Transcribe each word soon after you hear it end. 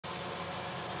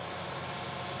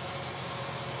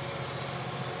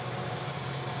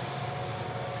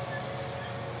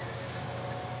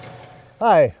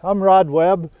Hi, I'm Rod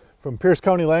Webb from Pierce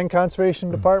County Land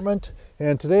Conservation Department,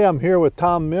 and today I'm here with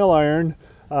Tom Milliron,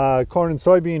 corn and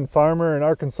soybean farmer in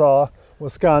Arkansas,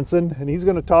 Wisconsin, and he's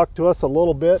going to talk to us a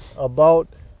little bit about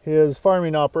his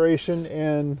farming operation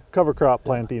and cover crop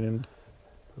planting.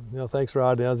 Thanks,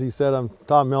 Rod. As he said, I'm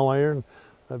Tom Milliron.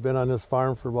 I've been on this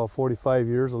farm for about 45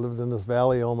 years. I lived in this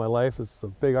valley all my life. It's the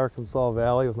big Arkansas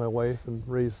Valley with my wife and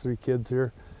raised 3 kids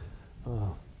here.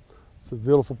 It's a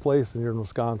beautiful place here in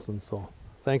Wisconsin, so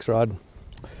thanks, Rod.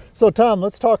 So Tom,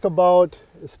 let's talk about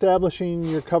establishing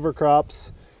your cover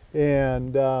crops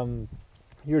and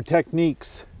your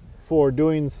techniques for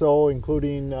doing so,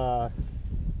 including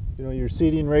your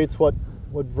seeding rates, what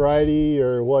variety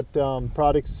or what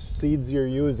product seeds you're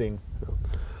using.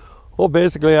 Well,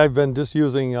 basically I've been just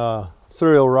using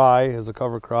cereal rye as a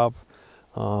cover crop.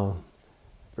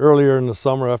 Earlier in the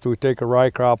summer, after we take a rye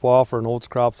crop off or an oats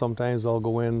crop, sometimes I'll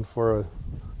go in for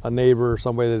a neighbor or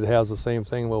somebody that has the same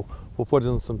thing. We'll put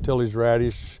in some tillage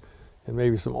radish and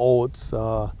maybe some oats.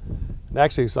 And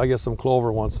actually, I guess some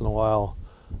clover once in a while.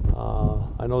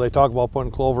 I know they talk about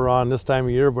putting clover on this time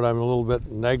of year, but I'm a little bit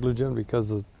negligent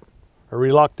because or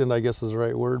reluctant, I guess is the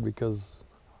right word, because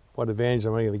what advantage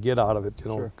am I going to get out of it,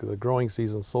 Sure. because the growing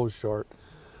season's so short.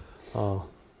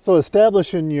 So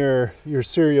establishing your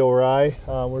cereal rye,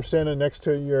 we're standing next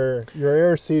to your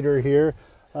air seeder here.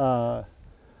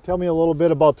 Tell me a little bit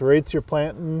about the rates you're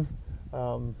planting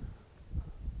with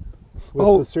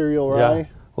the cereal rye. Yeah.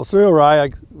 Well, cereal rye,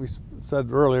 we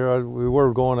said earlier, we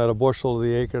were going at a bushel to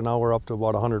the acre. Now we're up to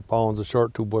about 100 pounds, a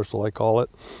short 2 bushel, I call it.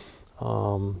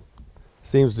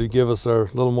 Seems to give us a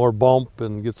little more bump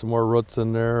and get some more roots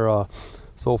in there,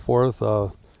 so forth.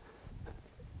 I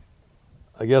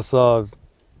guess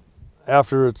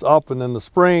after it's up and in the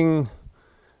spring,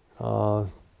 I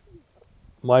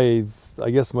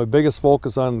guess my biggest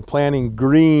focus on planting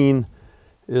green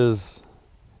is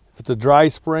if it's a dry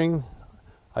spring,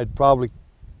 I'd probably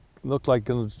look like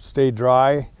it'll stay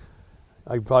dry.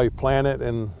 I'd probably plant it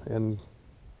and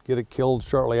get it killed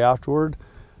shortly afterward.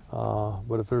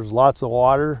 But if there's lots of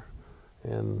water,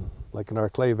 and like in our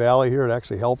clay valley here, it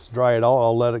actually helps dry it out.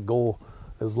 I'll let it go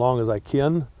as long as I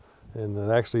can, and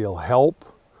it actually will help.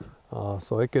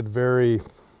 So it could vary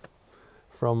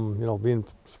from being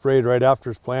sprayed right after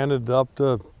it's planted up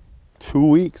to 2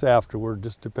 weeks afterward,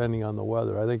 just depending on the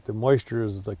weather. I think the moisture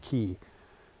is the key.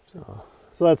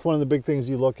 So that's one of the big things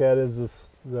you look at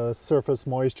is the surface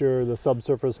moisture, the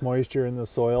subsurface moisture in the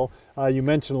soil. You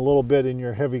mentioned a little bit in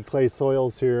your heavy clay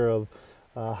soils here of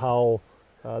how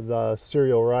the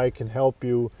cereal rye can help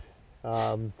you.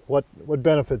 What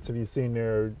benefits have you seen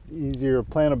there? Easier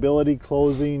plantability,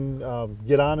 closing,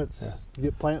 get on it,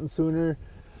 get planting sooner?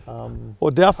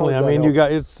 Well, definitely. I mean,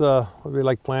 it's it'd be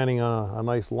like planting on a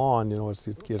nice lawn. It'll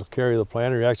carry the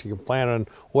planter. You actually can plant on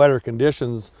wetter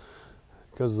conditions,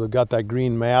 because they've got that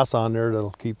green mass on there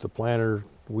that'll keep the planter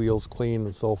wheels clean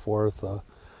and so forth.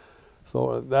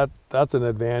 So that's an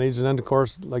advantage. And then, of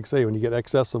course, like I say, when you get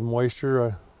excessive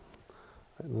moisture,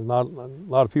 not a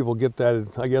lot of people get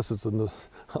that. I guess it's in the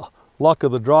luck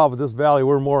of the draw, but this valley,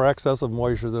 we're more excessive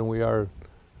moisture than we are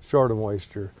short of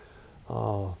moisture.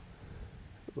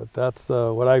 But that's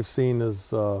what I've seen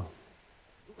is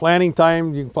planting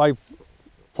time. You can probably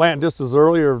plant just as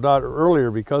early or not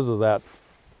earlier because of that.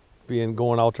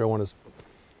 Going out there when it's,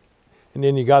 and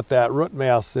then you got that root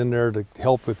mass in there to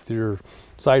help with your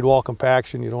sidewall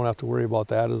compaction. You don't have to worry about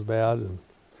that as bad. And,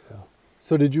 yeah.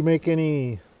 So did you make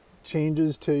any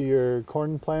changes to your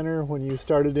corn planter when you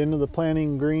started into the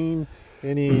planting green?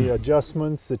 Any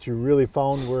adjustments that you really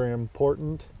found were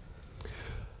important?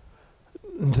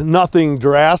 Nothing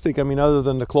drastic. I mean, other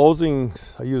than the closing,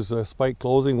 I use spike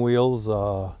closing wheels.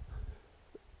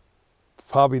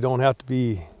 Probably don't have to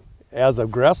be as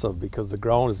aggressive because the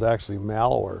ground is actually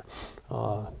mallower.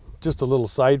 Just a little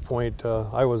side point,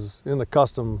 I was in the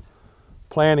custom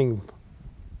planting,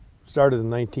 started in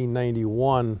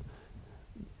 1991,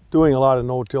 doing a lot of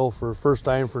no-till for first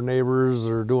time for neighbors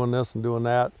or doing this and doing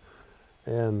that.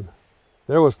 And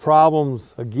there was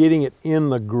problems of getting it in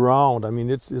the ground. I mean,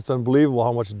 it's unbelievable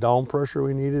how much down pressure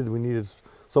we needed. We needed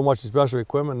so much special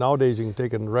equipment. Nowadays you can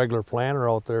take a regular planter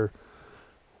out there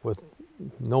with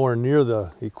nowhere near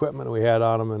the equipment we had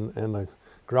on them, and the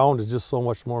ground is just so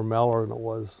much more mellower than it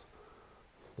was.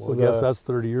 Well, so I guess that's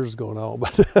 30 years ago now.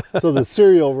 But so the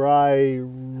cereal rye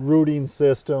rooting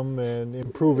system and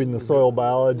improving the soil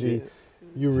biology,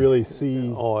 you really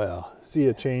see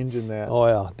a change in that. Oh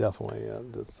yeah, definitely. Yeah,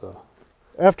 that's,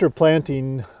 after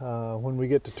planting, when we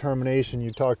get to termination, you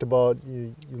talked about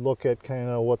you look at kind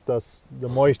of what the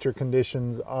moisture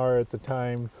conditions are at the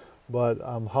time, but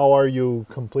how are you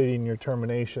completing your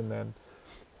termination then?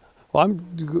 Well,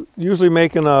 I'm usually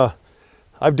making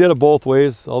I've did it both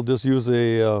ways. I'll just use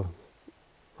a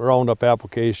Roundup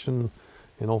application.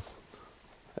 You know,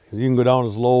 you can go down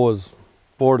as low as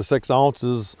 4 to 6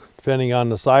 ounces, depending on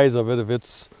the size of it. If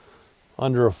it's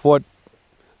under a foot,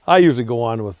 I usually go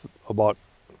on with about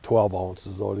 12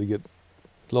 ounces though to get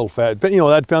a little fat. But, you know,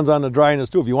 that depends on the dryness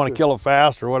too. If you want to kill it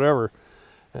fast or whatever.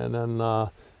 And then,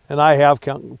 and I have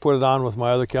put it on with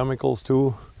my other chemicals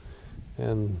too.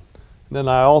 And then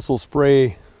I also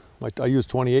spray, I use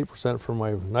 28% for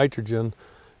my nitrogen,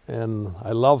 and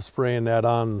I love spraying that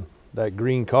on that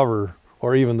green cover,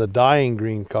 or even the dying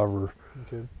green cover.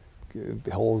 Okay.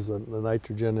 It holds the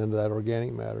nitrogen into that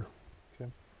organic matter. Okay.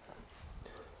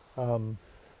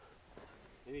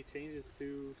 Any changes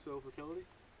to soil fertility?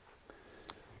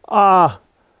 I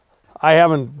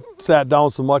haven't sat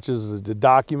down so much as to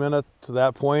document it to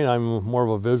that point. I'm more of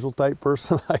a visual type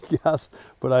person, I guess,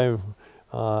 but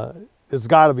it's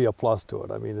got to be a plus to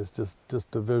it. I mean, it's just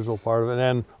the visual part of it.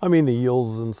 And I mean, the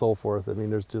yields and so forth. I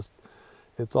mean,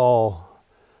 it's all,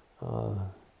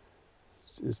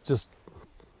 it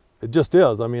just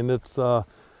is. I mean, I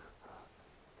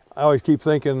always keep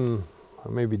thinking, I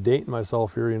may be dating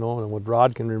myself here, you know, and what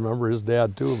Rod can remember, his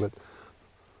dad too, but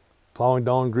plowing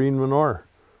down green manure.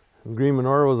 And green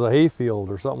manure was a hay field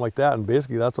or something like that. And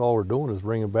basically that's all we're doing is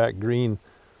bringing back green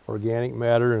organic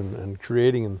matter and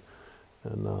creating.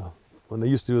 And when they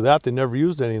used to do that, they never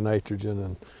used any nitrogen,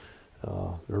 and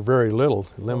or very little,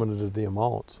 limited the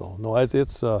amount. So no, I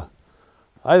think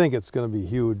it's going to be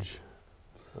huge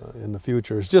in the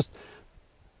future. It's just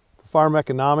farm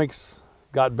economics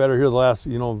got better here the last,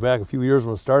 you know, back a few years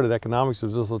when it started. Economics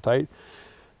was just so tight.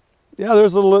 Yeah,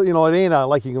 there's a little, you know, it ain't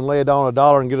like you can lay down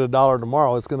 $1 and get $1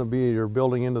 tomorrow. It's going to be you're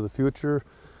building into the future.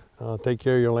 Take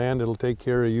care of your land; it'll take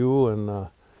care of you, and I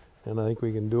think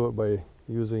we can do it by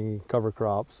using cover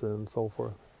crops and so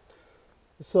forth.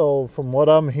 So from what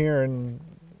I'm hearing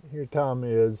here, Tom,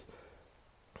 is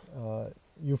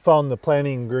you found the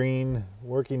planting green,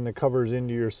 working the covers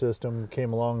into your system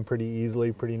came along pretty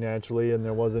easily, pretty naturally, and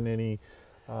there wasn't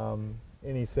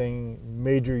anything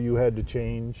major you had to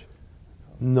change?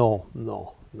 No.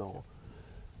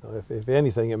 If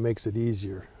anything, it makes it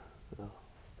easier.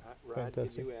 Rod,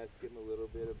 Fantastic. can you ask him a little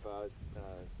bit about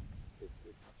if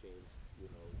it's changed, you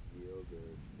know, yield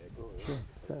or echo?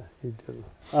 Yeah, he did.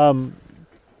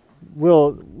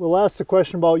 We'll ask the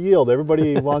question about yield.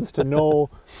 Everybody wants to know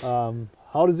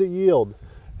how does it yield?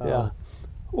 Yeah.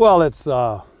 Well, it's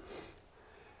there's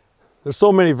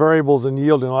so many variables in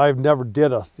yield. You know, I've never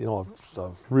did a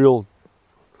real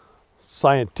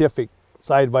scientific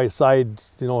side by side,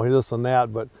 you know, this and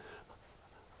that, but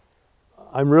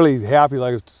I'm really happy,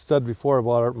 like I said before,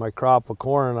 about my crop of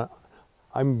corn.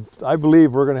 I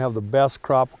believe we're going to have the best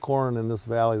crop of corn in this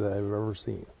valley that I've ever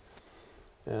seen.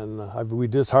 And we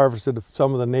just harvested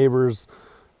some of the neighbors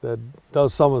that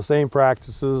does some of the same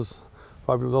practices,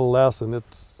 probably a little less, and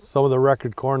it's some of the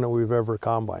record corn that we've ever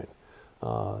combined.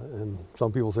 And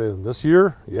some people say, this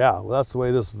year? Yeah, well, that's the way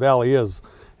this valley is.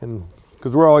 And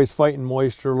because we're always fighting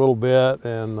moisture a little bit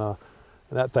and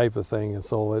that type of thing. And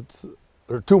so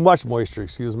or too much moisture,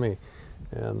 excuse me.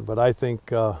 But I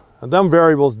think, and them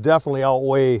variables definitely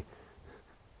outweigh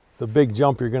the big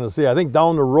jump you're going to see. I think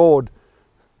down the road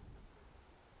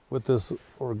with this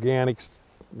organics,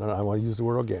 I want to use the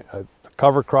word organic,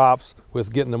 cover crops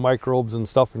with getting the microbes and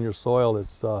stuff in your soil,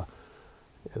 it's going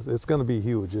to be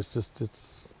huge.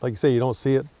 It's like you say, you don't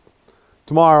see it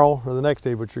tomorrow or the next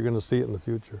day, but you're going to see it in the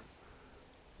future.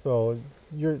 So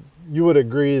you would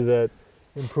agree that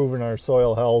improving our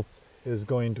soil health is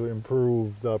going to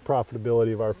improve the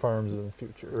profitability of our farms in the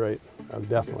future? Right,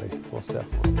 definitely, most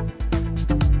definitely.